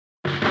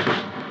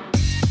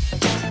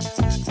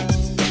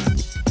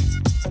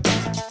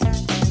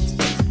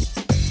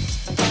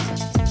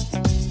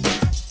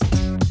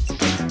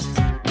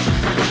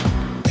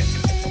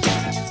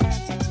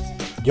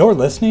You're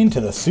listening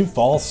to the Sioux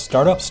Falls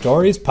Startup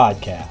Stories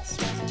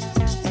podcast.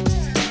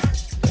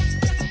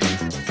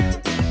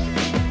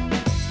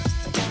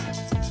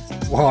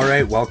 Well, all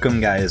right, welcome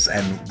guys,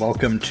 and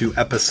welcome to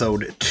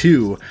episode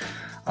 2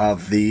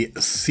 of the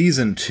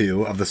season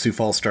 2 of the Sioux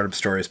Falls Startup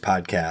Stories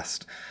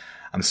podcast.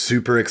 I'm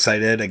super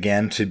excited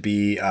again to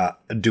be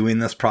doing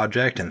this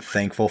project and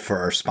thankful for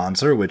our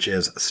sponsor, which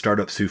is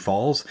Startup Sioux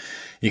Falls.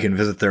 You can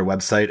visit their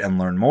website and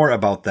learn more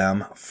about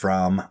them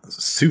from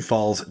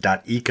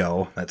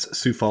siouxfalls.eco. That's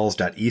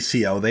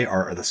siouxfalls.eco. They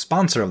are the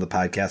sponsor of the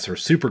podcast. We're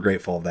super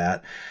grateful of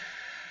that.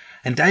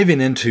 And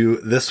diving into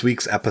this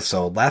week's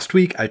episode, last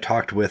week I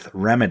talked with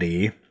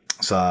Remedy,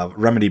 it's a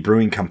Remedy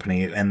Brewing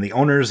Company, and the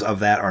owners of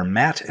that are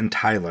Matt and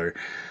Tyler.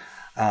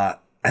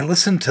 I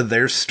listened to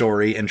their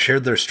story and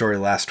shared their story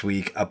last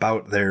week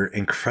about their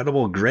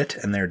incredible grit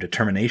and their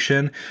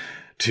determination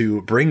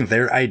to bring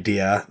their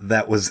idea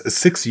that was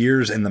 6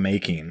 years in the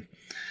making,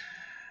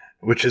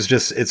 which is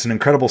just, it's an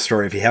incredible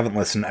story. If you haven't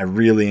listened, I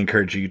really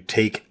encourage you to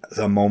take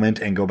a moment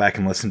and go back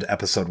and listen to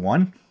episode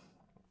 1.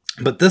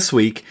 But this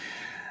week,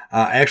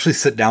 I actually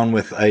sit down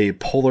with a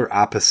polar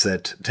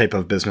opposite type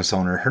of business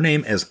owner. Her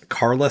name is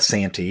Carla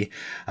Santi.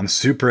 I'm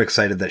super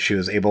excited that she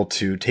was able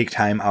to take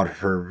time out of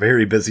her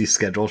very busy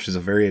schedule. She's a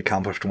very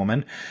accomplished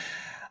woman.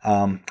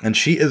 And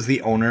she is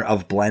the owner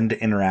of Blend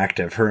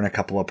Interactive, her and a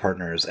couple of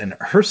partners. And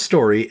her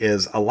story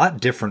is a lot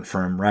different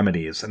from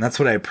Remedy's. And that's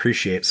what I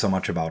appreciate so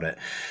much about it.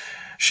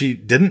 She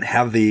didn't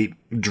have the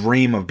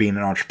dream of being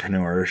an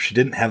entrepreneur. She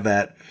didn't have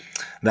that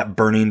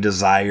burning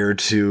desire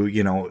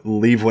to,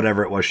 leave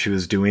whatever it was she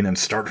was doing and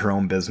start her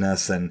own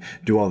business and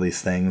do all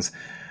these things.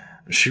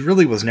 She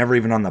really was never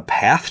even on the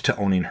path to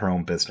owning her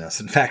own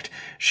business. In fact,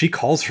 she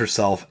calls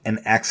herself an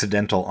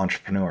accidental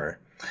entrepreneur.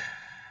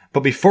 But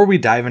before we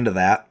dive into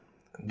that,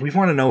 we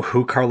want to know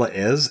who Carla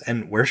is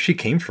and where she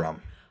came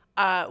from.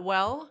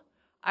 Well,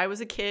 I was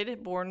a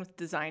kid born with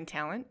design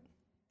talent.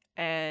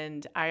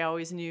 And I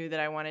always knew that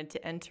I wanted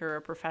to enter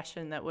a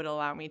profession that would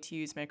allow me to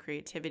use my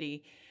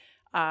creativity.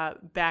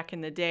 Back in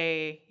the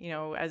day,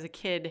 as a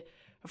kid,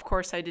 of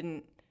course, I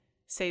didn't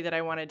say that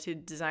I wanted to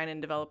design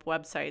and develop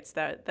websites.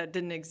 That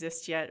didn't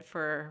exist yet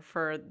for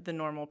the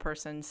normal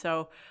person.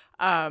 So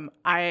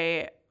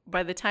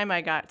by the time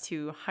I got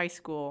to high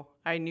school,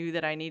 I knew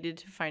that I needed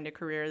to find a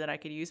career that I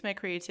could use my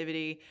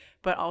creativity,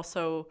 but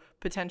also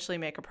potentially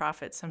make a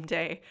profit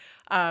someday.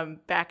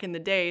 Back in the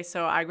day,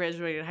 so I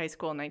graduated high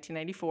school in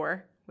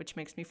 1994, which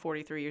makes me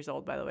 43 years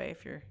old, by the way,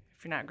 if you're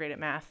not great at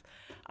math.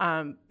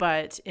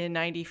 But in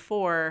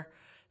 94,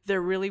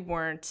 there really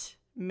weren't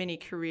many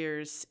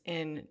careers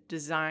in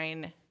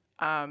design,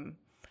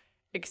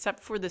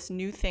 except for this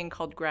new thing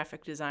called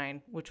graphic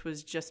design, which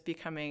was just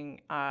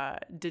becoming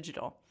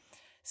digital.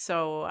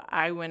 So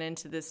I went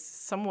into this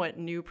somewhat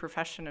new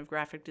profession of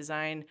graphic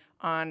design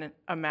on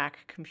a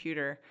Mac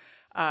computer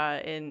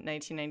in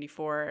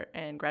 1994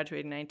 and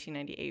graduated in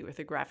 1998 with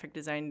a graphic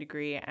design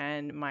degree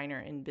and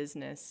minor in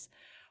business.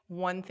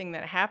 One thing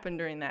that happened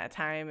during that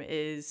time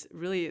is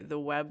really the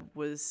web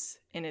was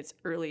in its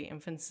early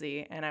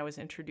infancy and I was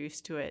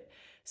introduced to it.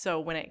 So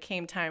when it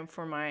came time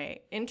for my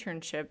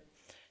internship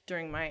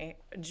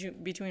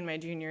between my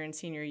junior and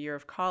senior year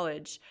of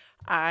college,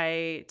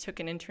 I took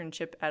an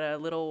internship at a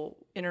little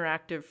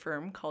interactive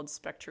firm called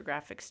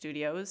Spectrographic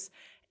Studios,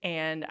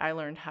 and I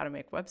learned how to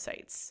make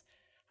websites.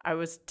 I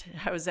was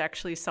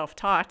actually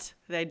self-taught.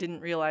 I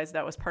didn't realize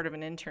that was part of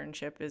an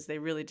internship, is they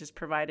really just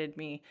provided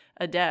me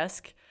a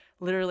desk.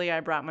 Literally, I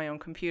brought my own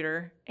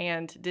computer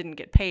and didn't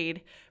get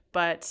paid.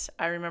 But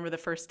I remember the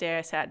first day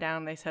I sat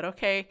down, they said,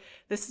 okay,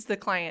 this is the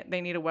client.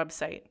 They need a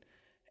website.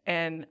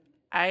 And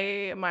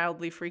I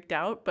mildly freaked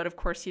out, but of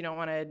course you don't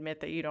want to admit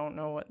that you don't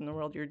know what in the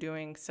world you're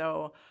doing.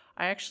 So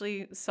I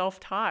actually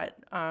self-taught,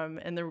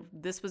 and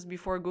this was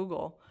before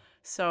Google.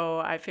 So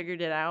I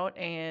figured it out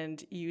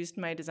and used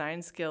my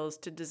design skills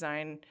to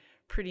design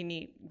pretty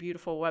neat,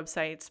 beautiful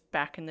websites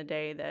back in the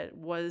day that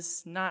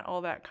was not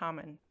all that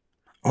common.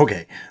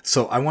 Okay,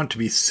 so I want to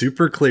be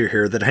super clear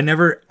here that I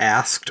never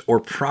asked or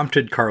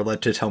prompted Carla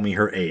to tell me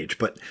her age,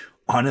 but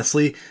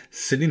honestly,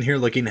 sitting here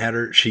looking at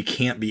her, she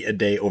can't be a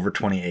day over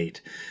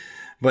 28.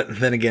 But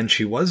then again,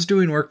 she was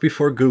doing work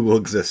before Google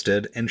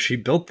existed, and she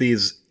built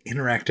these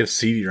interactive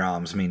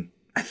CD-ROMs. I mean,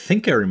 I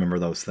think I remember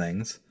those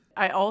things.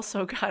 I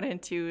also got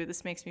into,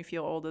 this makes me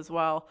feel old as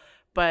well,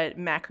 but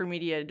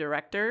Macromedia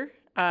Director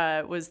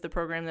was the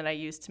program that I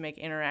used to make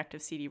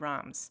interactive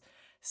CD-ROMs.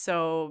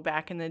 So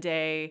back in the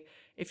day,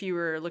 if you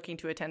were looking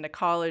to attend a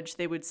college,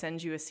 they would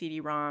send you a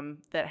CD-ROM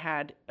that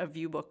had a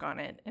view book on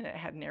it, and it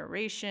had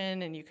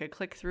narration, and you could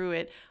click through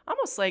it,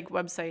 almost like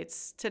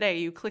websites today.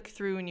 You click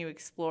through and you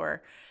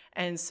explore.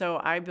 And so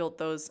I built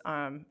those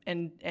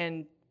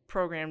and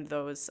programmed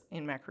those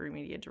in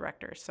Macromedia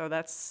Director. So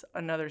that's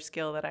another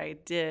skill that I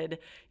did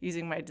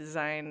using my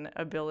design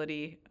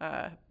ability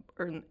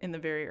in the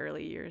very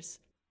early years.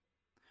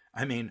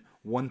 I mean,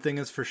 one thing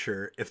is for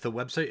sure, if the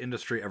website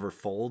industry ever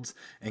folds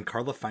and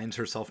Carla finds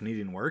herself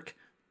needing work,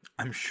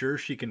 I'm sure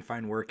she can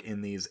find work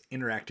in these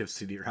interactive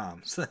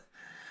CD-ROMs.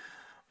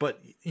 But,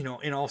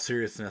 in all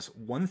seriousness,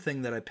 one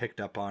thing that I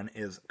picked up on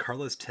is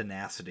Carla's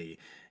tenacity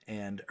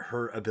and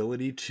her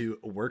ability to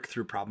work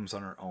through problems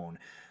on her own.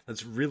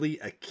 That's really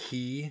a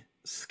key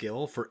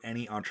skill for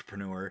any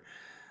entrepreneur,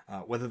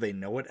 whether they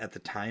know it at the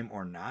time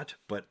or not.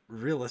 But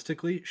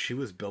realistically, she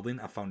was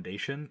building a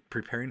foundation,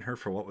 preparing her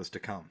for what was to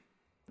come.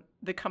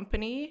 The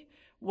company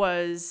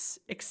was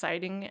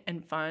exciting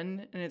and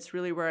fun, and it's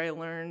really where I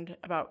learned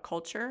about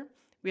culture.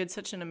 We had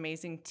such an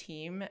amazing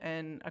team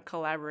and a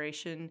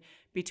collaboration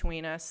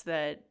between us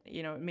that,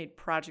 it made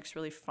projects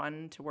really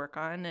fun to work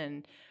on.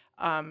 And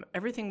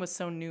everything was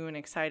so new and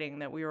exciting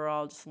that we were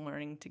all just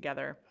learning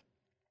together.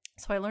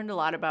 So I learned a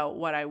lot about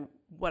what I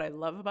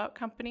love about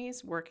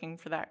companies, working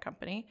for that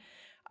company.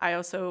 I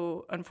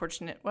also,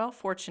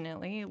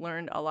 fortunately,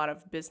 learned a lot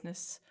of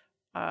business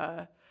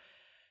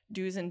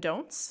do's and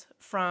don'ts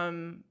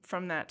from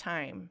that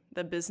time.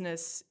 The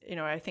business,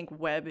 I think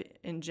web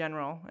in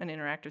general and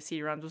interactive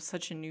CD-ROMs was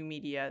such a new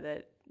media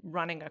that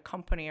running a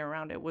company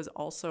around it was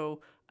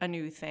also a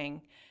new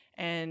thing.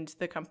 And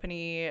the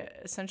company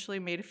essentially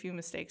made a few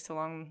mistakes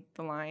along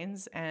the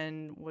lines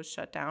and was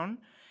shut down.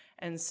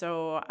 And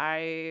so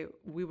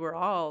we were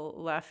all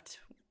left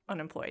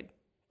unemployed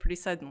pretty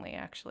suddenly,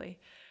 actually.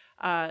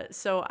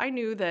 So I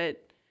knew that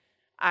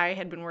I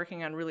had been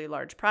working on really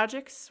large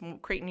projects.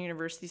 Creighton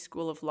University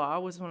School of Law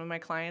was one of my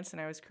clients,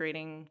 and I was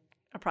creating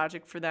a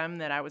project for them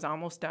that I was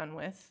almost done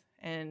with,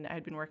 and I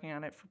had been working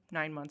on it for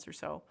 9 months or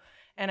so.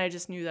 And I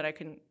just knew that I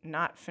could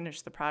not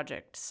finish the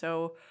project.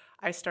 So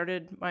I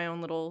started my own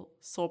little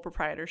sole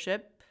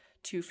proprietorship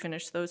to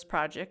finish those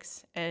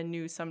projects and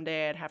knew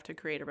someday I'd have to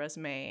create a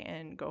resume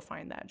and go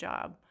find that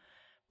job.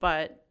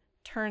 But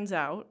turns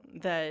out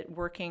that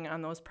working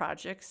on those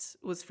projects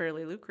was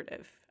fairly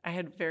lucrative. I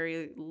had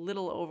very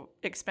little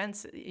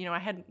expense. I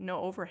had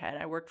no overhead.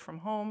 I worked from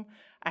home.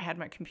 I had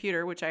my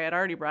computer, which I had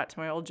already brought to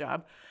my old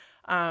job.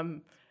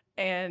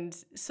 And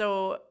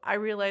so I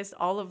realized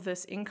all of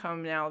this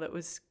income now that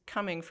was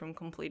coming from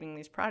completing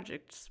these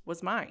projects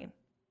was mine,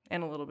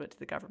 and a little bit to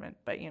the government,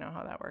 but you know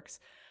how that works.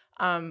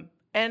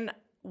 And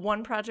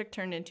one project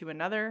turned into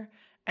another,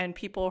 and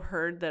people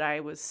heard that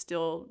I was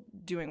still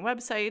doing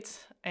websites,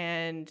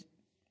 and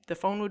the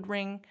phone would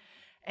ring.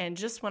 And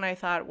just when I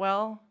thought,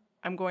 well,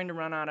 I'm going to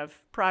run out of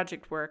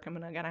project work, I'm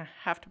going to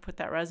have to put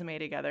that resume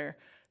together,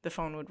 the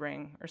phone would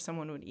ring or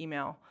someone would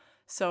email.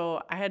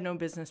 So I had no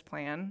business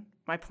plan.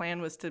 My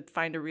plan was to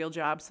find a real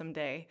job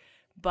someday.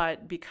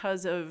 But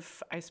because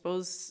of, I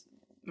suppose,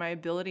 my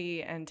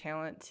ability and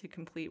talent to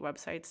complete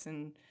websites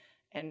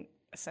and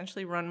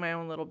essentially run my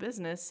own little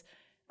business,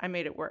 I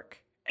made it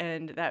work.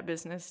 And that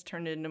business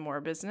turned into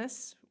more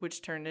business,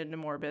 which turned into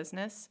more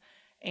business.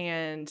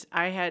 And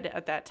I had,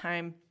 at that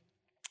time,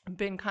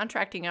 been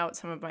contracting out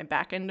some of my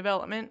back-end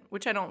development,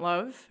 which I don't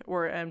love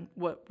and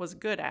what was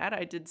good at.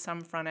 I did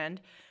some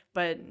front-end,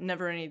 but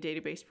never any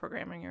database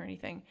programming or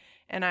anything.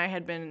 And I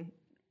had been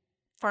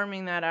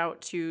farming that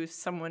out to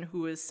someone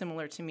who was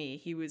similar to me.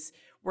 He was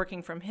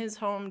working from his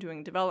home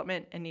doing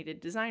development and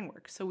needed design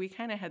work. So we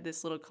kind of had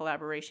this little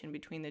collaboration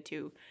between the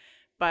two.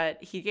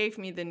 But he gave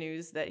me the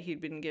news that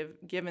he'd been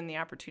given the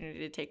opportunity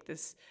to take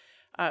this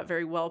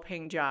very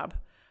well-paying job.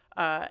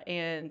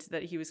 And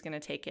that he was going to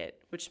take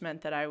it, which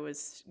meant that I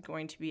was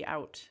going to be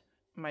out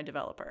my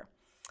developer.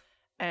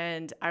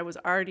 And I was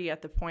already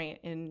at the point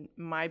in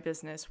my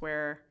business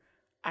where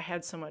I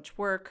had so much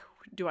work.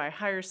 Do I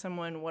hire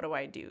someone? What do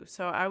I do?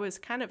 So I was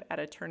kind of at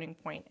a turning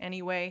point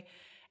anyway.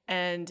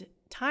 And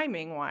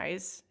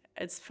timing-wise,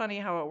 it's funny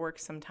how it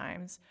works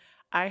sometimes.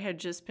 I had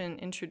just been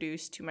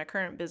introduced to my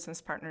current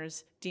business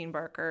partners, Dean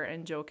Barker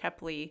and Joe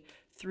Kepley,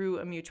 through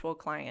a mutual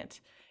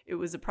client. It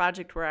was a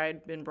project where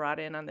I'd been brought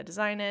in on the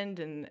design end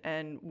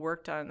and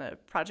worked on the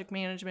project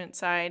management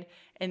side,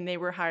 and they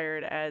were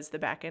hired as the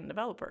back-end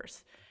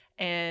developers.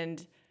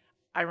 And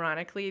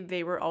ironically,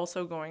 they were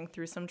also going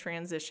through some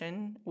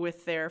transition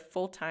with their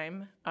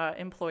full-time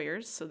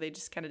employers, so they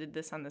just kind of did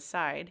this on the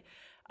side.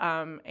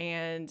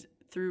 And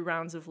through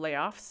rounds of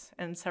layoffs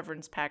and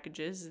severance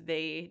packages,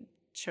 they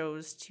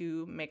chose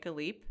to make a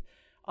leap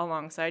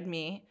alongside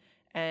me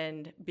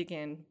and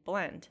begin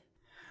Blend.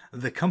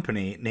 The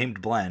company,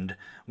 named Blend,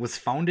 was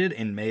founded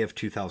in May of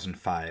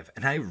 2005,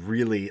 and I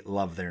really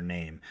love their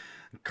name.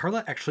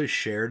 Carla actually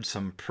shared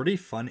some pretty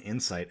fun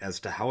insight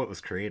as to how it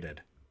was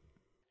created.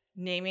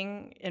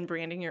 Naming and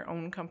branding your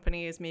own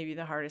company is maybe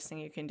the hardest thing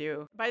you can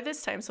do. By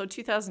this time, so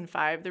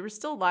 2005, there were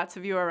still lots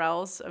of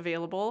URLs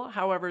available.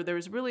 However, there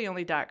was really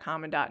only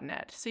 .com and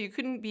 .net. So you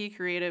couldn't be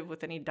creative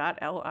with any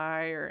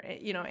 .li or,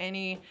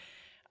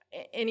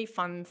 any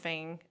fun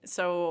thing.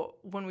 So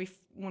when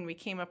I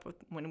came up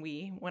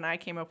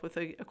with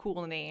a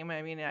cool name,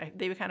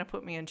 they kind of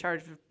put me in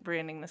charge of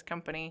branding this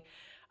company.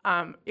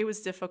 It was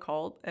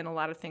difficult, and a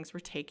lot of things were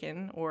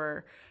taken,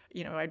 or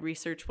I'd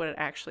research what it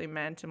actually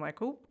meant. I'm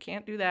like, oh,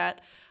 can't do that.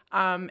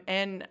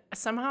 And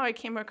somehow I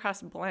came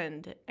across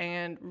Blend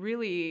and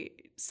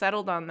really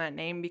settled on that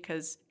name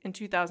because in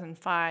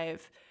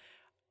 2005,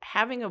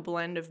 having a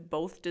blend of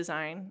both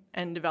design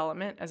and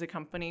development as a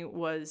company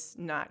was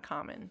not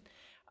common.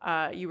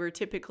 You were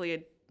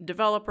typically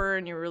developer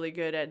and you're really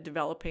good at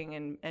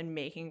developing and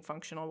making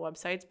functional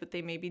websites, but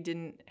they maybe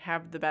didn't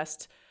have the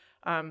best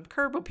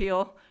curb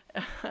appeal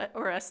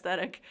or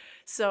aesthetic.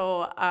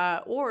 So,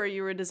 or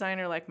you were a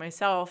designer like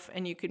myself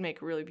and you could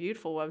make a really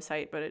beautiful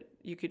website, but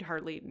you could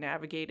hardly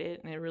navigate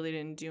it and it really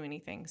didn't do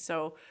anything.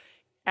 So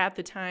at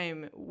the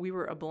time, we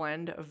were a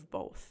blend of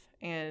both.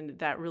 And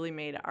that really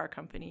made our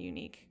company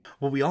unique.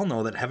 Well, we all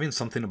know that having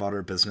something about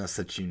our business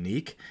that's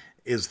unique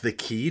is the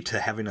key to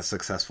having a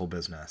successful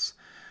business.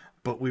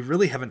 But we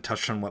really haven't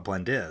touched on what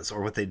Blend is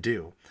or what they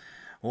do.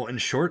 Well, in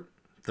short,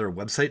 they're a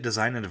website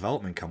design and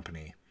development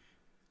company.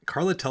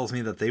 Carla tells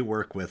me that they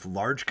work with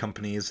large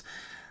companies.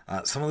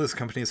 Some of those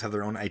companies have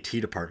their own IT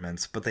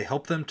departments, but they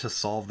help them to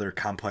solve their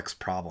complex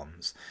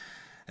problems.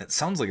 It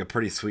sounds like a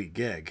pretty sweet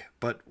gig,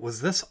 but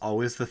was this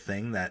always the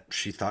thing that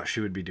she thought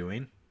she would be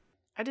doing?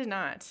 I did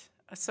not.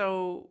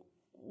 So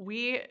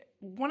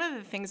one of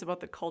the things about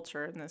the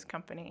culture in this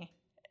company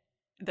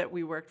that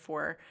we worked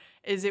for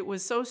is it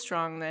was so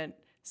strong that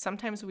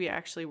sometimes we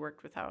actually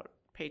worked without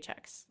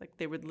paychecks. Like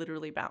they would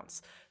literally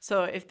bounce.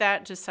 So if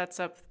that just sets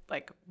up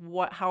like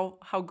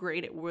how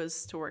great it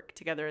was to work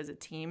together as a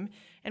team.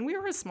 And we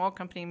were a small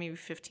company, maybe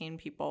 15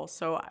 people.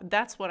 So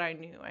that's what I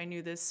knew. I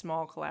knew this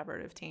small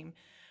collaborative team.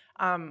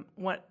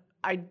 What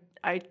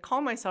I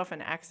call myself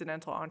an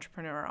accidental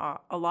entrepreneur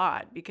a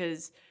lot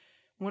because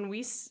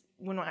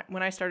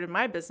when I started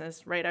my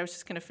business, right, I was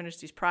just going to finish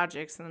these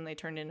projects and then they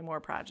turned into more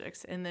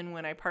projects. And then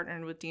when I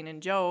partnered with Dean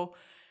and Joe,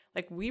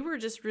 like we were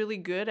just really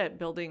good at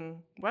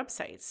building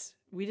websites.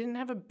 We didn't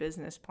have a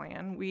business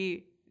plan.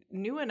 We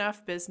knew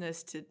enough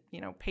business to,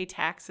 pay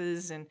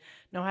taxes and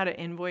know how to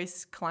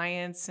invoice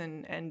clients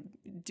and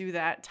do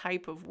that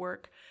type of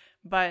work.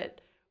 But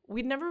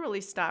we'd never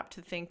really stopped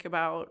to think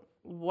about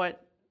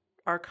what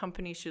our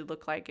company should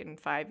look like in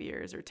 5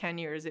 years or 10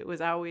 years. It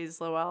was always,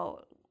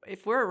 well,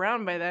 if we're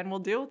around by then, we'll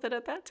deal with it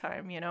at that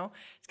time,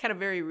 It's kind of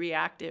very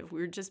reactive.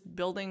 We were just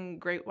building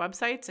great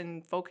websites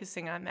and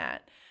focusing on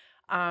that.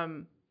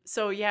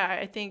 So yeah,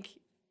 I think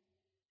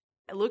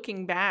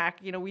looking back,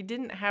 we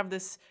didn't have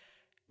this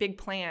big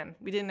plan.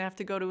 We didn't have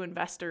to go to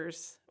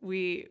investors.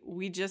 We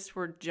just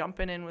were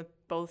jumping in with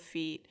both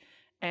feet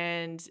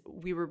and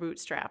we were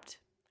bootstrapped.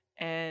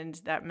 And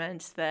that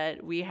meant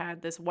that we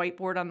had this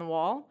whiteboard on the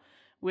wall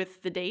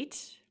with the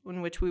date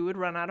in which we would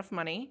run out of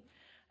money.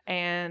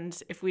 And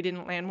if we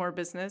didn't land more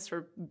business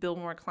or bill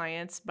more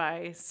clients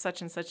by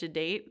such and such a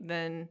date,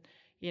 then,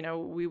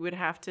 we would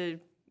have to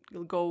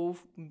go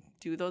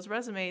do those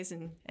resumes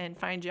and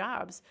find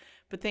jobs.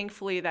 But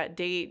thankfully, that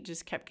date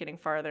just kept getting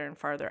farther and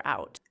farther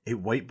out. A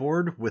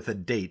whiteboard with a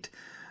date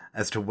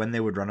as to when they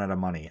would run out of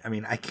money. I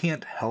mean, I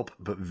can't help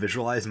but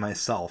visualize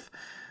myself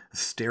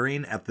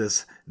staring at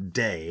this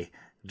day,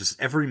 just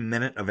every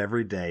minute of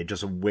every day,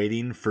 just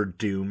waiting for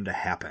doom to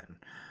happen.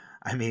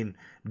 I mean,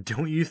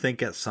 don't you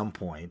think at some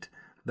point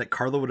that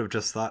Carla would have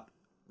just thought,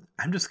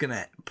 I'm just going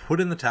to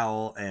put in the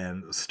towel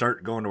and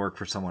start going to work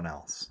for someone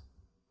else?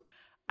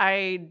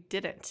 I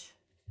didn't.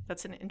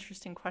 That's an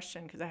interesting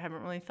question because I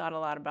haven't really thought a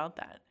lot about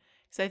that.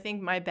 Because I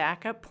think my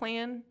backup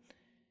plan,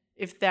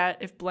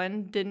 if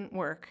Blend didn't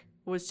work,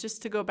 was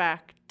just to go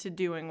back to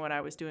doing what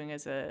I was doing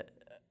as a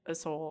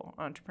sole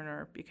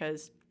entrepreneur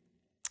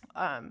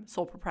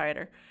sole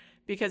proprietor.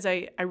 Because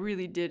I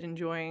really did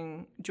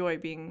enjoy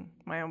being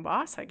my own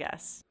boss, I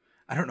guess.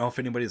 I don't know if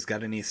anybody's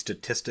got any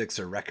statistics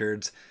or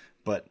records,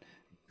 but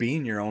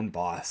being your own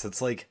boss,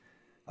 it's like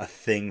a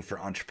thing for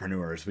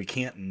entrepreneurs. We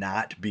can't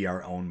not be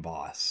our own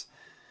boss.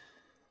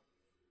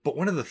 But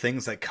one of the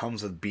things that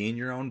comes with being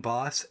your own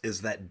boss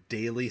is that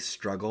daily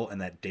struggle and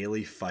that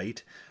daily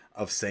fight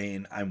of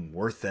saying, I'm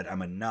worth it,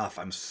 I'm enough,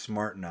 I'm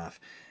smart enough.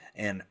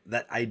 And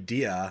that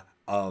idea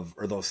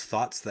or those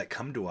thoughts that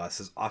come to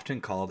us is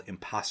often called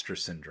imposter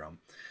syndrome.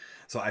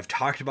 So I've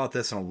talked about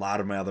this in a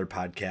lot of my other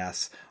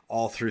podcasts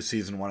all through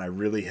season 1. I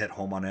really hit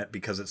home on it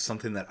because it's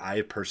something that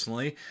I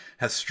personally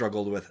have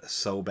struggled with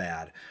so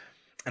bad.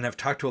 And I've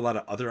talked to a lot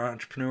of other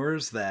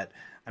entrepreneurs that,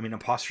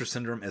 imposter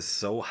syndrome is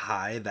so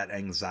high, that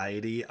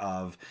anxiety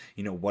of,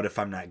 what if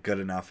I'm not good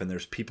enough and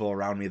there's people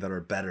around me that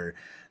are better,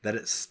 that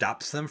it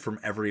stops them from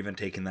ever even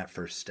taking that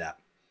first step.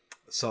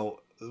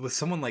 So with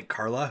someone like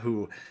Carla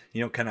who,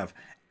 kind of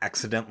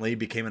accidentally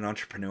became an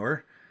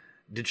entrepreneur,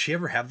 did she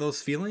ever have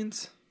those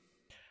feelings?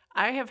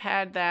 I have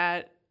had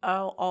that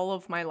all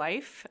of my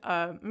life,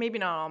 maybe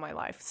not all my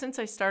life, since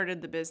I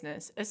started the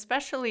business,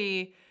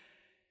 especially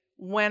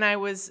when I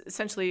was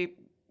essentially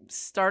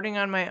starting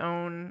on my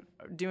own,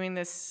 doing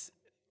this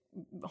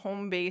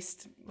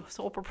home-based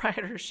sole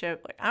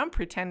proprietorship. Like I'm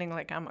pretending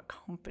like I'm a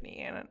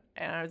company and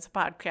it's a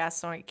podcast,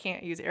 so I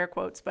can't use air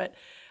quotes, but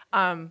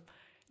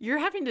you're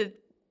having to,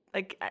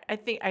 like, I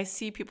think I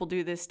see people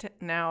do this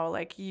now,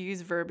 like you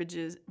use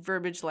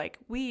verbiage like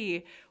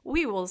we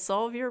will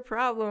solve your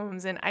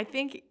problems. And I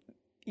think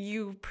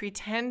you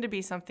pretend to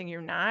be something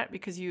you're not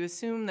because you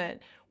assume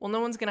that, well, no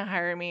one's going to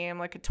hire me. I'm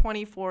like a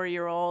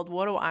 24-year-old.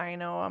 What do I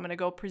know? I'm going to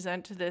go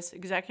present to this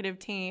executive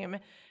team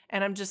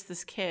and I'm just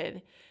this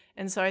kid.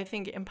 And so I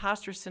think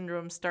imposter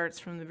syndrome starts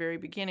from the very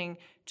beginning,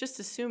 just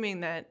assuming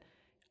that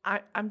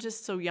I'm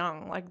just so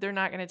young. Like, they're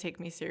not going to take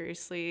me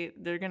seriously.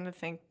 They're going to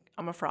think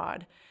I'm a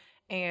fraud.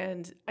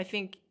 And I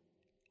think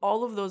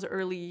all of those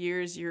early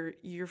years,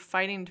 you're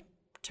fighting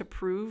to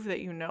prove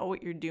that you know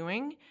what you're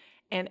doing,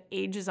 and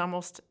age is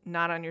almost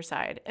not on your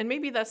side. And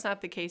maybe that's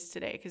not the case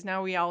today, because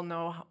now we all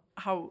know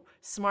how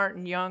smart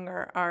and young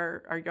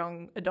our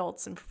young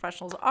adults and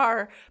professionals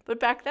are. But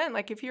back then,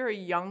 like, if you're a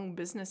young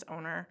business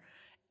owner,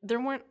 there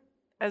weren't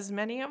as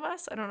many of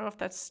us. I don't know if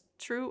that's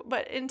true,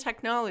 but in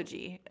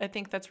technology, I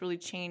think that's really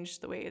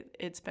changed the way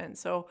it's been.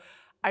 So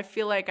I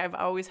feel like I've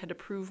always had to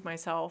prove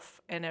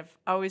myself, and I've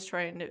always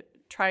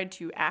tried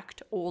to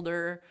act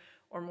older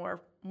or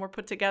more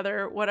put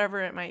together,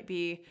 whatever it might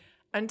be,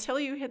 until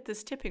you hit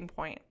this tipping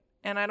point.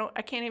 And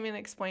I can't even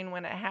explain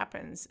when it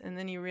happens. And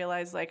then you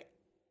realize, like,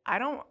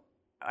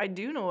 I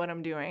do know what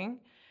I'm doing,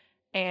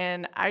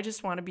 and I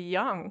just want to be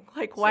young.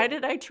 Like, why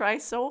did I try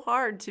so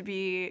hard to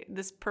be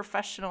this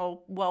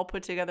professional, well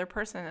put together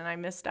person, and I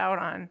missed out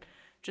on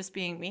just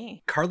being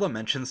me? Carla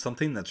mentioned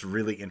something that's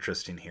really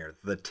interesting here,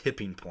 the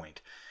tipping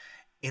point.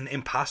 In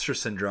imposter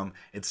syndrome,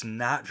 it's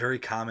not very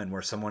common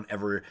where someone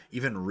ever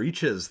even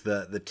reaches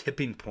the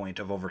tipping point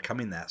of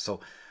overcoming that.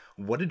 So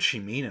what did she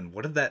mean, and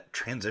what did that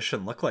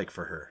transition look like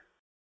for her?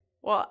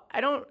 Well,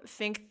 I don't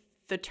think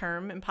the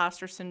term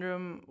imposter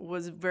syndrome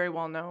was very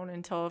well known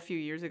until a few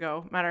years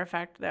ago. Matter of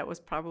fact, that was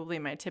probably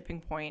my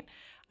tipping point.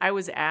 I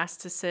was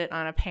asked to sit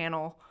on a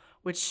panel,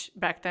 which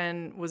back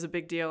then was a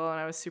big deal, and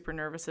I was super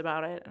nervous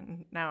about it.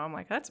 And now I'm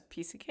like, that's a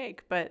piece of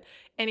cake. But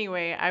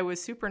anyway, I was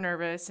super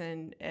nervous,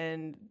 and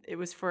it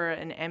was for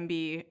an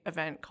MB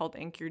event called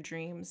Ink Your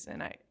Dreams.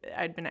 And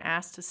I'd been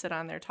asked to sit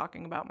on there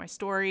talking about my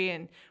story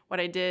and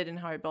what I did and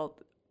how I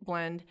built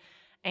Blend.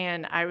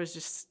 And I was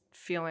just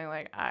feeling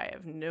like I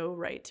have no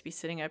right to be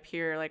sitting up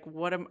here. Like,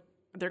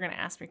 they're going to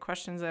ask me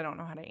questions I don't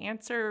know how to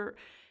answer.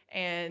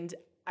 And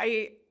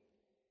I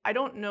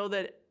don't know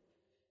that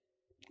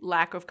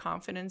lack of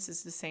confidence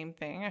is the same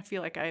thing. I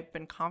feel like I've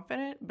been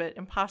confident, but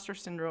imposter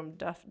syndrome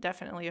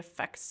definitely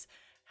affects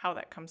how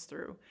that comes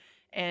through.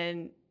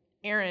 And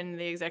Erin,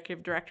 the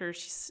executive director,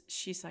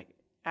 she's like,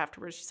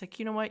 afterwards, she's like,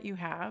 you know what, you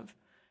have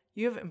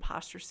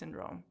imposter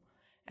syndrome.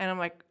 And I'm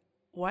like,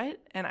 what?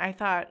 And I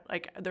thought,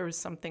 like, there was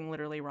something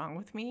literally wrong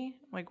with me.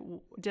 Like,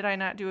 did I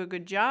not do a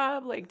good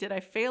job? Like, did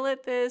I fail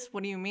at this?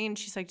 What do you mean?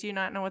 She's like, do you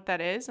not know what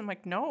that is? I'm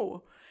like,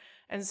 no.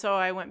 And so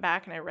I went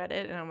back and I read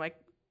it, and I'm like,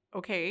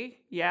 okay,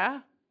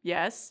 yeah,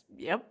 yes,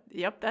 yep,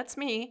 that's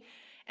me.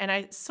 And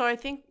I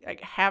think,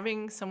 like,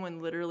 having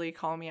someone literally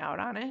call me out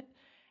on it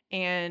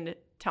and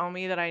tell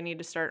me that I need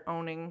to start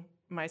owning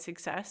my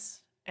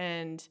success,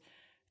 and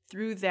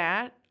through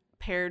that,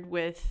 paired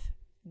with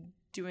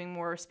doing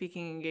more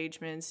speaking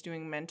engagements,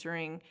 doing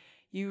mentoring,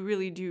 you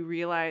really do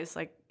realize,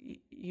 like,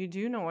 you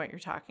do know what you're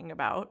talking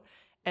about.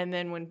 And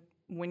then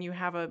when you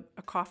have a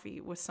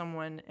coffee with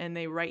someone and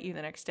they write you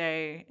the next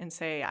day and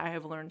say, I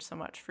have learned so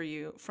much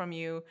from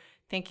you.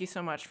 Thank you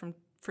so much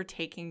for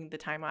taking the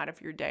time out of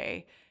your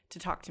day to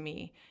talk to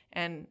me.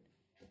 And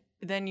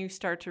then you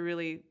start to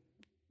really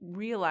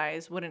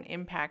realize what an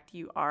impact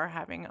you are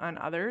having on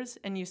others,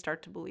 and you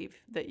start to believe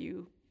that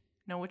you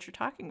know what you're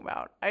talking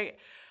about.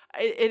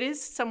 It is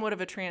somewhat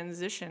of a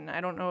transition. I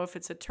don't know if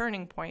it's a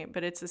turning point,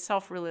 but it's a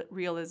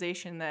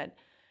self-realization that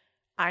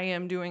I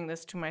am doing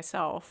this to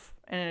myself,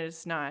 and it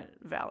is not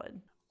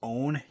valid.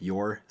 Own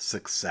your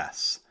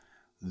success.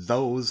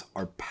 Those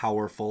are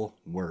powerful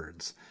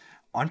words.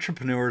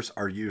 Entrepreneurs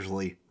are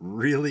usually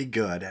really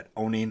good at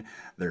owning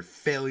their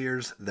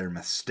failures, their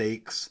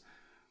mistakes,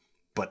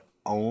 but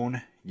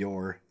own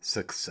your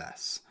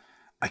success.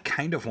 I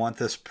kind of want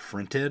this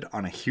printed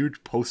on a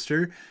huge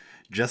poster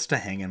just to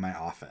hang in my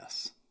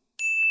office.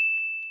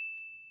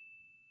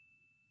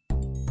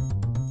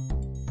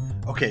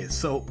 Okay,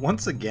 so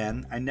once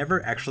again, I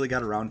never actually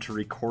got around to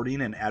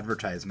recording an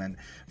advertisement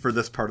for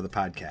this part of the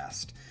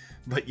podcast.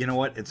 But you know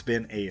what? It's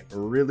been a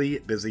really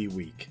busy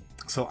week.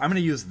 So I'm going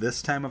to use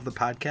this time of the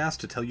podcast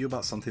to tell you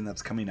about something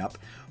that's coming up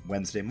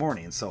Wednesday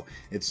morning. So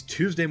it's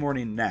Tuesday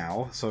morning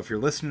now. So if you're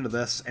listening to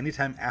this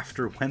anytime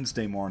after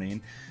Wednesday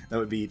morning, that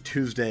would be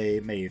Tuesday,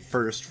 May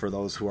 1st for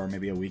those who are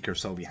maybe a week or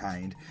so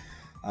behind.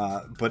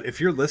 But if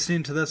you're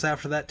listening to this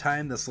after that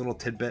time, this little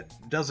tidbit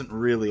doesn't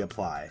really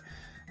apply.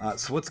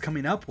 So what's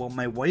coming up? Well,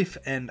 my wife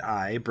and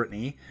I,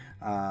 Brittany,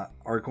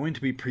 are going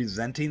to be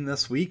presenting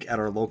this week at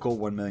our local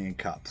 1 Million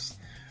Cups.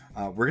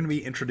 We're going to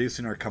be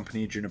introducing our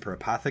company, Juniper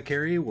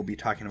Apothecary. We'll be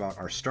talking about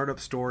our startup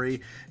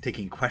story,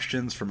 taking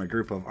questions from a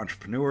group of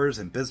entrepreneurs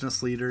and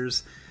business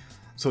leaders.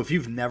 So if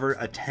you've never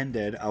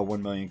attended a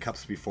 1 Million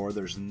Cups before,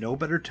 there's no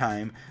better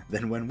time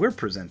than when we're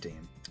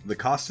presenting. The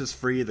cost is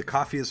free. The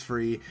coffee is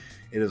free.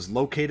 It is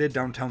located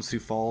downtown Sioux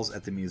Falls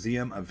at the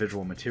Museum of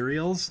Visual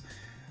Materials.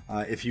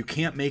 If you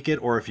can't make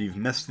it, or if you've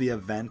missed the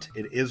event,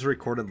 it is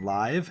recorded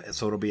live,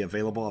 so it'll be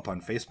available up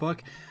on Facebook.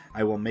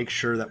 I will make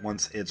sure that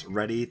once it's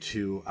ready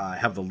to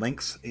have the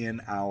links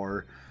in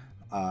our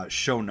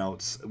show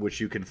notes, which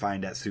you can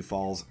find at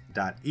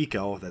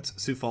siouxfalls.eco. That's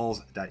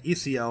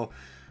siouxfalls.eco,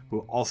 who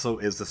also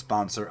is the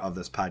sponsor of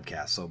this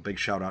podcast. So big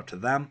shout out to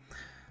them.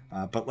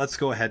 But let's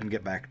go ahead and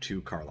get back to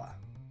Carla.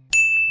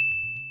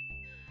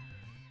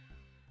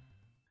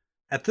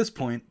 At this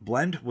point,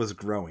 Blend was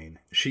growing.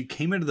 She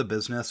came into the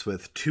business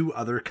with 2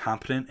 other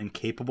competent and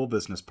capable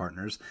business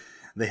partners.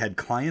 They had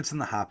clients in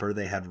the hopper.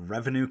 They had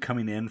revenue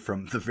coming in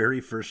from the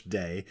very first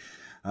day.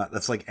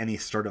 That's like any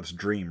startup's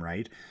dream,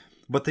 right?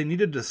 But they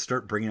needed to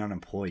start bringing on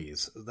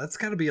employees. That's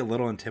got to be a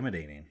little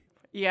intimidating.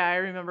 Yeah, I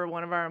remember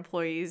one of our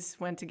employees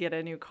went to get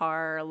a new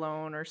car, a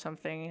loan or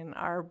something, and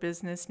our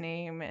business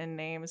name and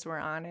names were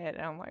on it.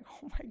 And I'm like,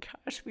 oh my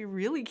gosh, we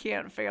really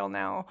can't fail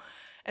now.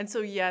 And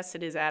so, yes,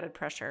 it is added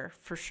pressure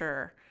for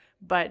sure.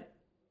 But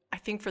I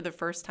think for the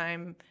first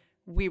time,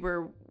 we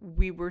were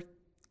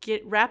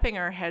wrapping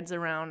our heads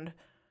around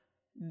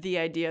the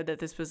idea that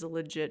this was a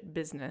legit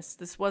business.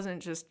 This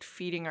wasn't just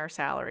feeding our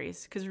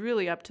salaries, because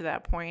really up to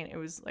that point, it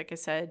was, like I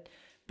said,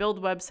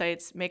 build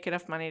websites, make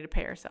enough money to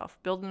pay ourselves,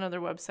 build another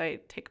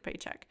website, take a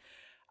paycheck.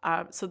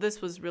 So this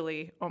was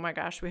really, oh my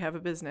gosh, we have a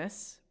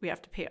business. We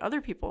have to pay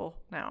other people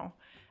now.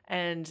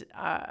 And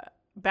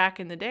back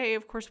in the day,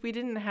 of course, we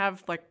didn't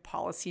have like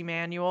policy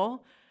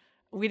manual.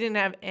 We didn't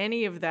have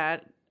any of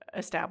that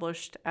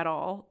established at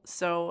all.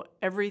 So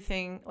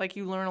everything, like,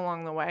 you learn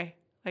along the way.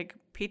 Like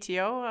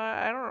PTO,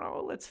 I don't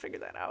know, let's figure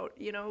that out.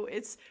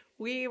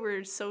 We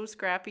were so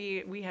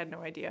scrappy, we had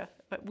no idea.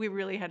 But we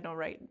really had no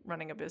right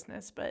running a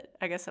business. But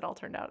I guess it all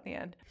turned out in the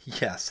end.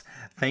 Yes,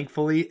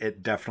 thankfully,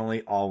 it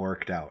definitely all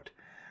worked out.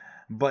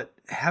 But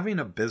having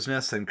a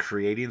business and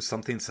creating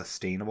something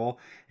sustainable,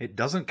 it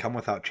doesn't come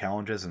without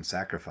challenges and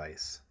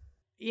sacrifice.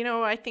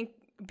 I think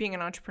being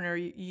an entrepreneur,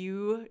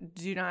 you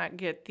do not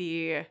get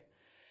the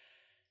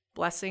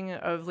blessing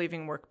of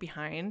leaving work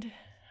behind,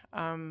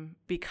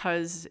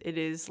 because it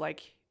is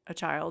like a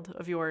child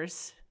of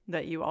yours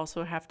that you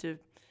also have to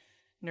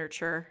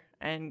nurture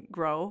and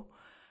grow.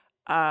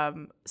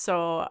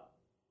 So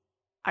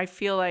I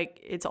feel like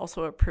it's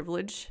also a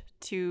privilege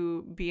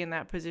to be in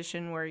that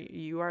position where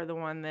you are the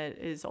one that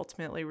is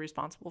ultimately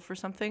responsible for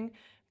something,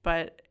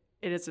 but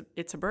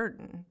it's a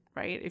burden,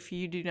 right? If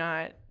you do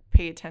not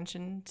pay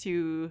attention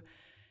to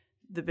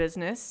the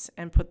business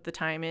and put the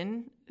time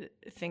in,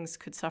 things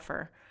could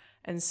suffer.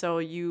 And so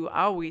you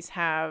always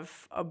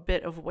have a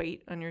bit of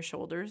weight on your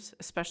shoulders,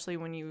 especially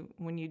when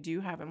you do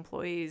have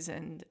employees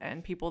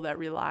and people that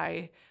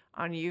rely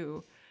on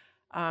you.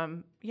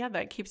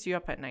 That keeps you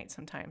up at night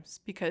sometimes,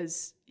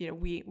 because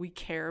we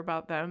care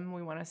about them.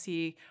 We want to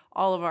see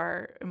all of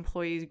our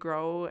employees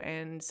grow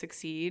and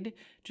succeed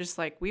just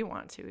like we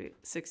want to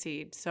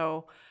succeed.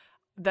 So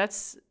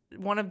that's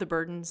one of the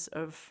burdens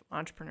of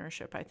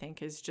entrepreneurship, I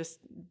think, is just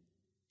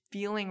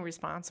feeling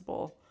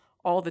responsible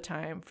all the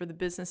time for the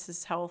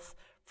business's health,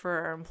 for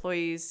our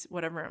employees,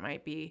 whatever it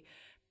might be.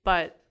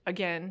 But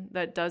again,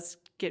 that does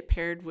get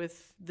paired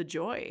with the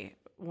joy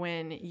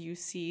when you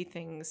see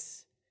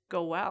things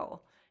go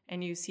well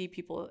and you see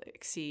people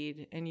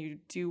exceed and you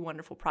do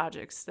wonderful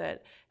projects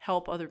that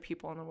help other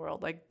people in the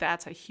world. Like,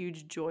 that's a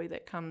huge joy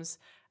that comes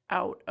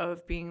out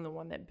of being the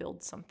one that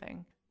builds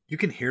something. You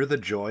can hear the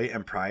joy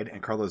and pride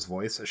in Carla's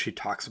voice as she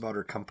talks about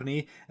her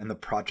company and the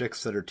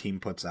projects that her team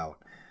puts out.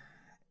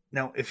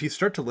 Now, if you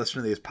start to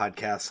listen to these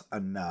podcasts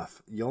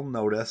enough, you'll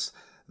notice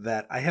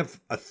that I have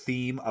a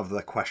theme of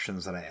the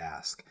questions that I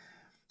ask.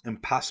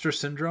 Imposter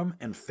syndrome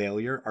and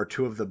failure are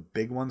 2 of the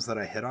big ones that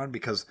I hit on,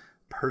 because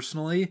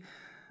personally,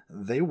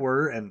 they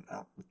were, and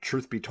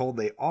truth be told,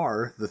 they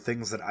are the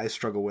things that I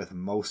struggle with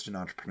most in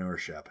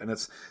entrepreneurship. And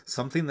it's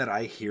something that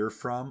I hear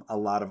from a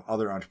lot of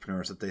other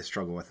entrepreneurs that they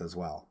struggle with as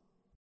well.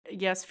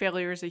 Yes,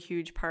 failure is a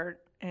huge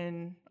part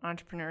in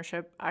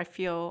entrepreneurship. I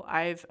feel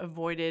I've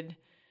avoided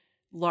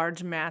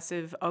large,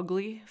 massive,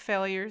 ugly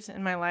failures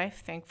in my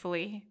life,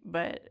 thankfully.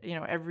 But,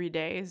 every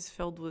day is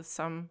filled with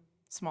some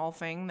small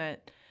thing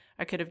that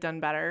I could have done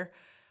better.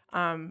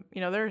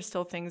 There are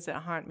still things that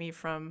haunt me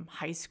from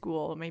high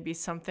school. Maybe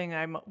something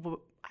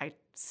I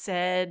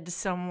said to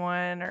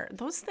someone, or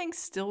those things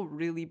still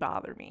really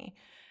bother me.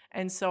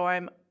 And so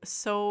I'm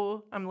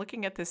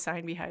looking at this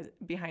sign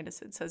behind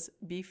us. It says,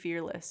 "Be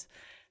fearless."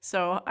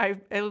 So I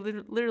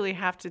literally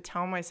have to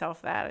tell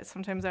myself that.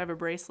 Sometimes I have a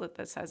bracelet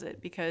that says it,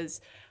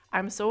 because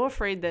I'm so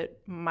afraid that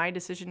my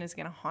decision is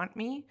going to haunt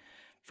me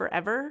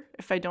forever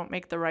if I don't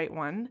make the right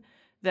one,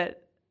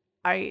 that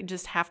I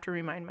just have to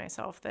remind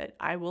myself that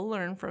I will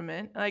learn from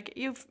it. Like,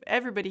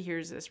 everybody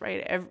hears this,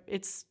 right?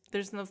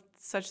 There's no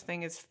such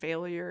thing as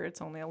failure. It's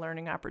only a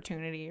learning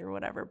opportunity or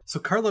whatever. So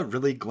Carla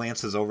really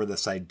glances over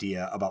this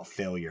idea about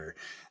failure,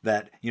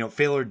 that,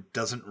 failure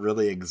doesn't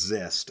really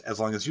exist as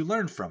long as you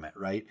learn from it,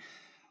 right?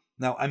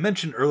 Now, I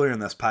mentioned earlier in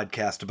this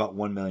podcast about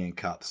 1 Million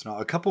Cups. Now,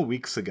 a couple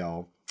weeks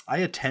ago, I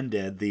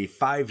attended the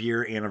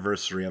 5-year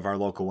anniversary of our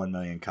local 1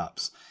 Million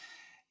Cups.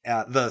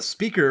 The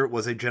speaker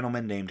was a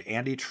gentleman named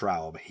Andy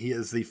Traub. He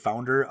is the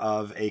founder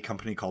of a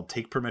company called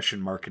Take Permission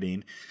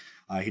Marketing.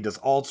 He does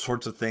all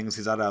sorts of things.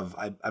 He's out of,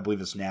 I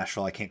believe it's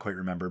Nashville. I can't quite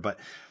remember. But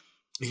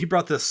he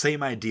brought this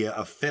same idea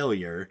of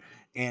failure,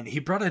 and he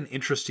brought an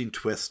interesting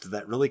twist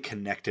that really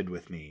connected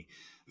with me.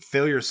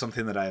 Failure is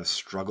something that I have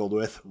struggled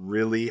with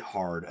really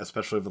hard,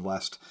 especially over the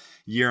last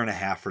year and a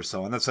half or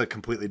so. And that's a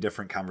completely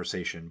different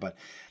conversation. But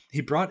he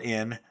brought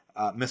in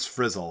Miss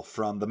Frizzle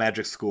from the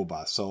Magic School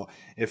Bus. So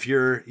if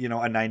you're, a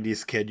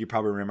 90s kid, you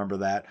probably remember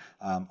that.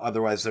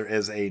 Otherwise, there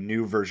is a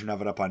new version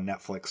of it up on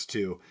Netflix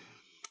too.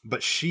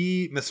 But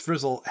Miss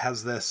Frizzle,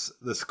 has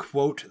this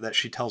quote that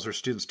she tells her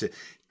students to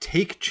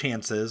take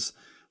chances,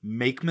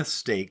 make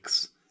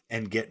mistakes,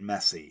 and get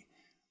messy.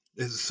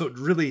 So it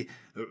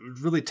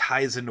really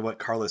ties into what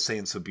Carla's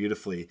saying so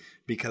beautifully,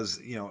 because,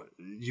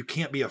 you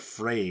can't be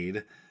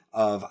afraid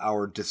of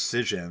our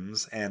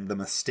decisions and the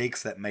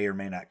mistakes that may or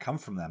may not come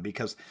from them,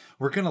 because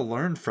we're going to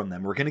learn from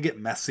them. We're going to get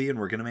messy and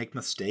we're going to make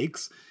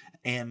mistakes,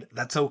 and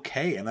that's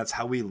okay. And that's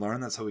how we learn.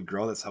 That's how we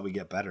grow. That's how we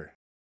get better.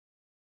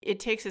 It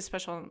takes a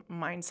special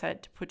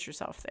mindset to put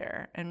yourself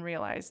there and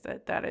realize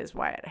that that is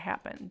why it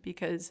happened,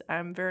 because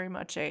I'm very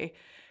much a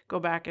go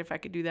back. If I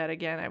could do that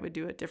again, I would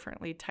do it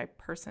differently type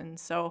person.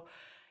 So,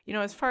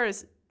 as far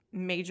as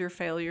major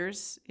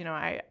failures,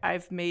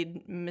 I've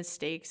made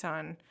mistakes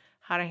on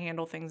how to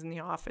handle things in the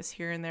office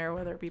here and there,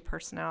 whether it be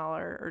personnel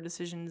or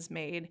decisions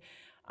made.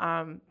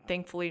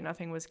 Thankfully,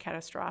 nothing was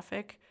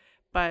catastrophic,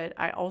 but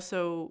I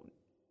also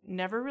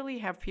never really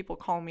have people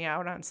call me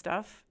out on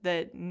stuff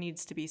that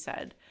needs to be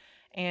said.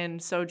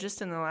 And so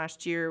just in the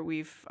last year,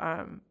 we've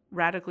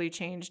radically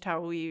changed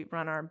how we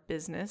run our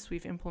business.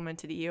 We've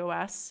implemented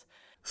EOS.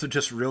 So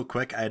just real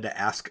quick, I had to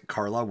ask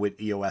Carla what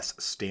EOS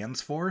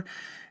stands for.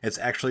 It's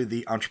actually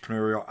the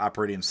Entrepreneurial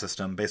Operating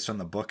System based on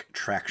the book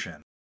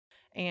Traction.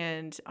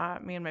 And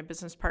me and my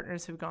business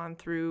partners have gone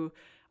through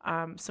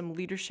some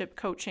leadership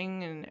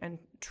coaching and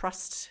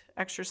trust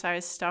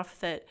exercise stuff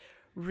that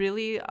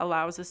really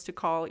allows us to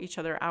call each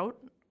other out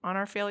on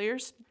our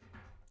failures.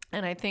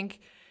 And I think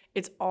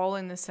it's all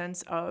in the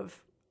sense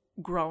of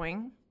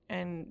growing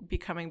and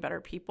becoming better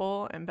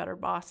people and better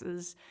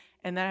bosses.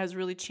 And that has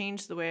really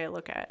changed the way I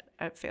look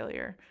at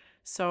failure.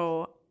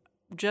 So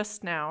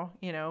just now,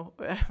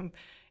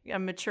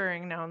 I'm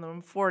maturing now and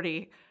I'm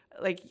 40.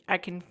 Like, I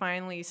can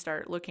finally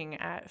start looking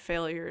at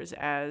failures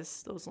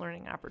as those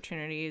learning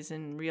opportunities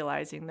and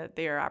realizing that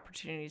they are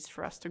opportunities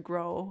for us to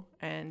grow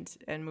and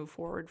move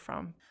forward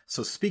from.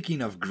 So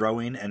speaking of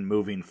growing and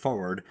moving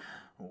forward,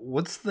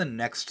 what's the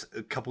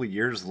next couple of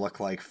years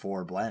look like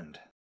for Blend?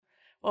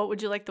 Well,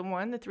 would you like the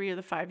 1, the 3, or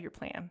the 5-year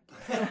plan?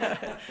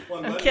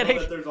 Well, I'm kidding.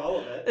 That there's all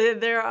of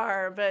it. There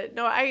are, but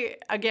no,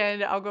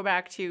 I'll go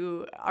back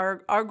to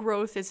our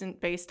growth isn't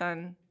based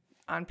on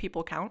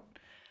people count,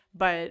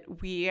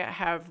 but we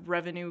have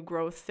revenue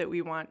growth that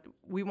we want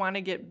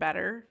to get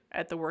better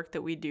at the work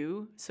that we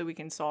do so we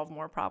can solve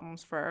more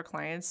problems for our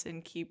clients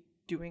and keep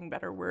doing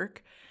better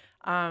work.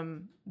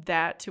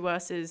 That to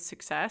us is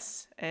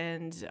success.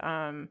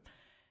 And,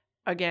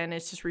 again,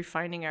 it's just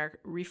refining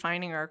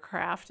our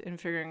craft and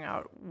figuring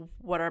out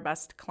what our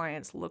best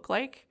clients look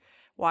like,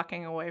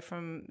 walking away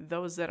from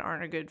those that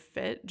aren't a good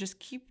fit. Just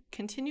keep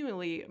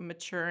continually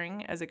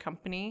maturing as a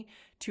company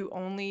to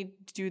only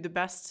do the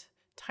best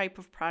type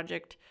of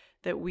project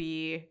that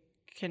we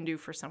can do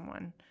for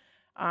someone.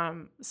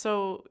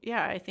 So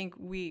yeah, I think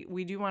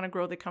we do want to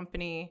grow the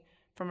company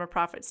from a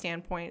profit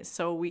standpoint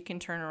so we can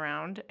turn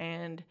around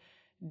and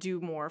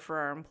do more for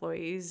our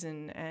employees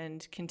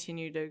and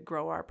continue to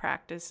grow our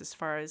practice as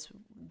far as,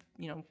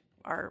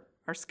 our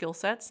skill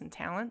sets and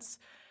talents,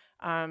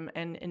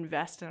 and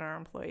invest in our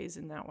employees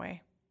in that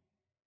way.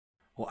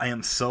 Well, I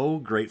am so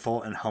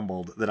grateful and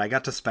humbled that I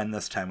got to spend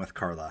this time with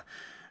Carla.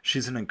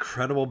 She's an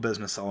incredible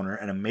business owner,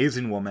 an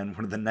amazing woman,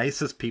 one of the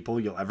nicest people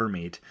you'll ever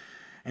meet,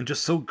 and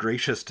just so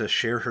gracious to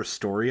share her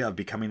story of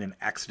becoming an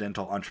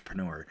accidental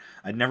entrepreneur.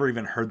 I'd never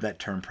even heard that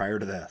term prior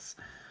to this.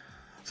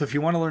 So if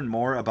you want to learn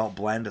more about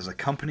Blend as a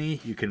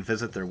company, you can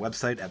visit their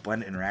website at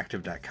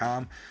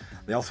blendinteractive.com.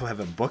 They also have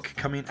a book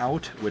coming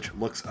out, which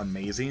looks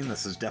amazing.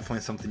 This is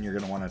definitely something you're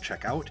going to want to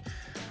check out.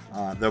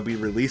 They'll be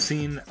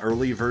releasing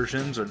early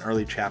versions and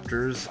early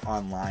chapters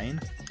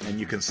online, and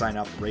you can sign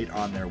up right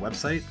on their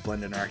website,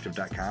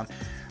 blendinteractive.com.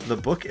 The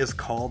book is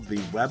called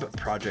The Web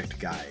Project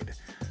Guide.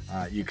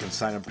 You can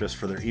sign up just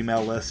for their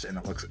email list, and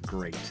it looks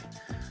great.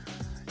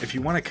 If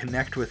you want to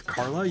connect with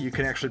Carla, you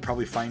can actually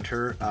probably find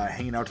her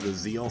hanging out at the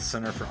Zeal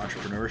Center for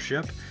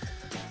Entrepreneurship.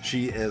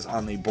 She is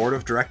on the board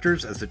of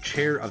directors as the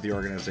chair of the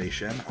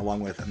organization, along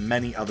with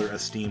many other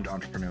esteemed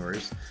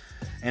entrepreneurs,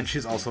 and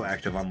she's also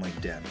active on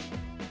LinkedIn.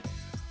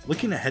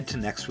 Looking ahead to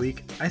next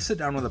week, I sit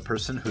down with a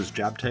person whose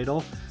job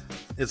title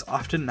is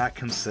often not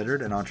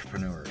considered an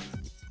entrepreneur.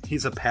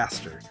 He's a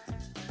pastor.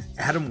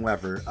 Adam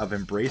Weber of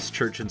Embrace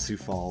Church in Sioux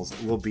Falls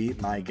will be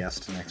my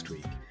guest next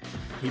week.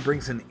 He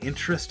brings an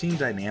interesting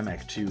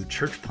dynamic to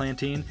church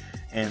planting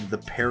and the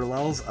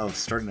parallels of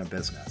starting a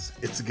business.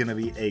 It's going to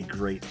be a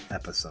great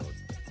episode.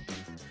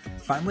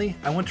 Finally,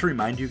 I want to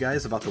remind you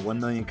guys about the 1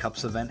 Million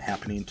Cups event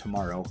happening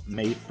tomorrow,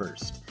 May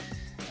 1st.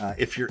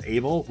 If you're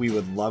able, we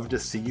would love to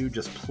see you.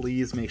 Just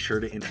please make sure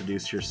to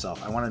introduce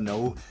yourself. I want to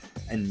know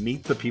and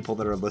meet the people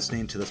that are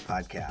listening to this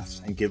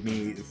podcast and give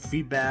me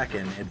feedback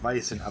and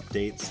advice and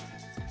updates.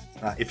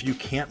 If you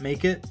can't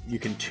make it, you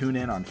can tune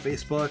in on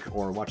Facebook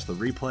or watch the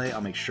replay.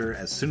 I'll make sure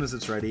as soon as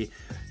it's ready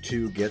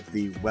to get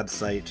the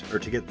website, or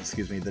to get,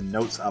 the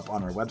notes up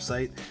on our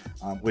website,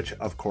 which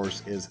of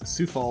course is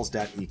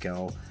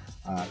siouxfalls.eco.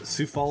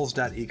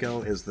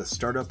 SiouxFalls.eco is the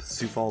startup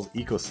Sioux Falls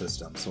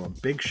ecosystem. So a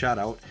big shout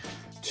out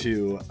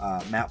to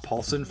Matt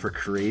Paulson for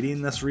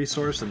creating this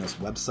resource and this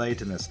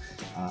website and this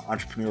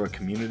entrepreneurial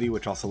community,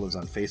 which also lives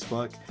on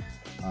Facebook.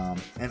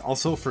 And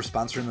also for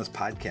sponsoring this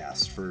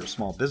podcast for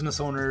small business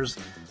owners,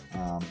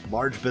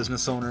 large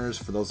business owners,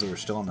 for those that are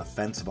still on the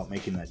fence about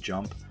making that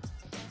jump.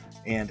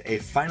 And a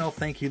final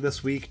thank you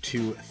this week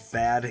to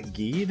Thad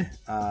Geed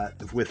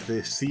with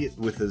the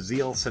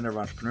ZL Center of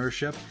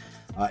Entrepreneurship.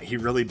 He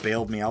really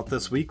bailed me out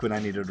this week when I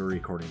needed a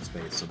recording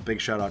space. So big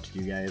shout out to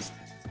you guys,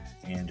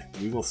 and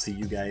we will see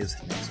you guys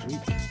next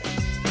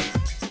week.